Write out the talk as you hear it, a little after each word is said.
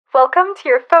Welcome to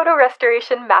your photo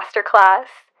restoration masterclass.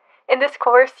 In this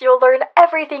course, you'll learn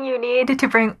everything you need to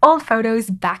bring old photos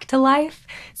back to life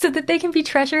so that they can be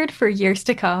treasured for years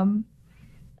to come.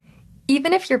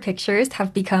 Even if your pictures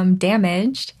have become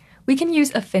damaged, we can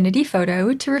use Affinity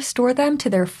Photo to restore them to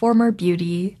their former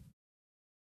beauty.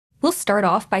 We'll start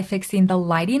off by fixing the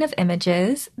lighting of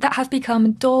images that have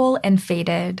become dull and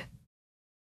faded.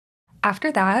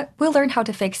 After that, we'll learn how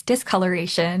to fix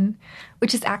discoloration,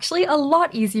 which is actually a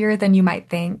lot easier than you might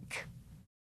think.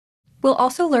 We'll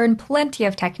also learn plenty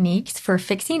of techniques for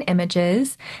fixing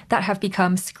images that have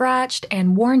become scratched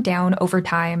and worn down over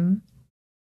time.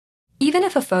 Even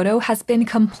if a photo has been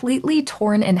completely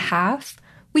torn in half,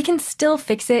 we can still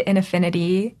fix it in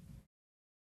Affinity.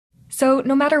 So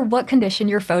no matter what condition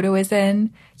your photo is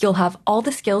in, you'll have all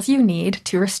the skills you need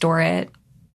to restore it.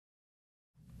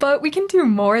 But we can do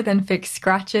more than fix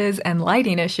scratches and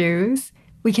lighting issues.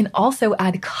 We can also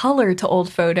add color to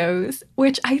old photos,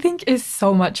 which I think is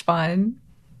so much fun.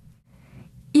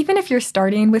 Even if you're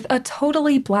starting with a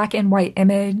totally black and white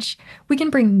image, we can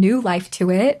bring new life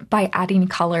to it by adding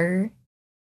color.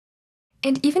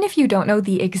 And even if you don't know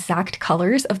the exact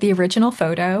colors of the original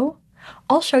photo,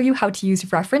 I'll show you how to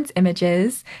use reference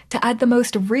images to add the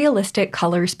most realistic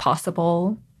colors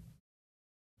possible.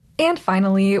 And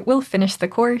finally, we'll finish the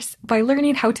course by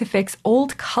learning how to fix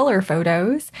old color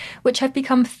photos, which have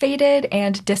become faded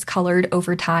and discolored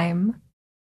over time.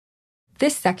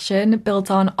 This section builds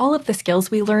on all of the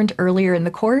skills we learned earlier in the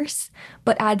course,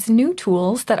 but adds new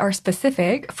tools that are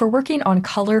specific for working on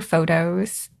color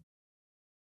photos.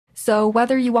 So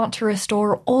whether you want to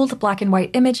restore old black and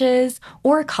white images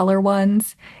or color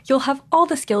ones, you'll have all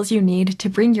the skills you need to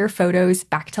bring your photos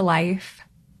back to life.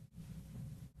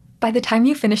 By the time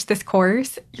you finish this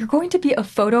course, you're going to be a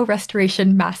photo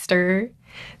restoration master.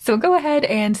 So go ahead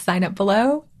and sign up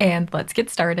below, and let's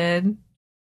get started.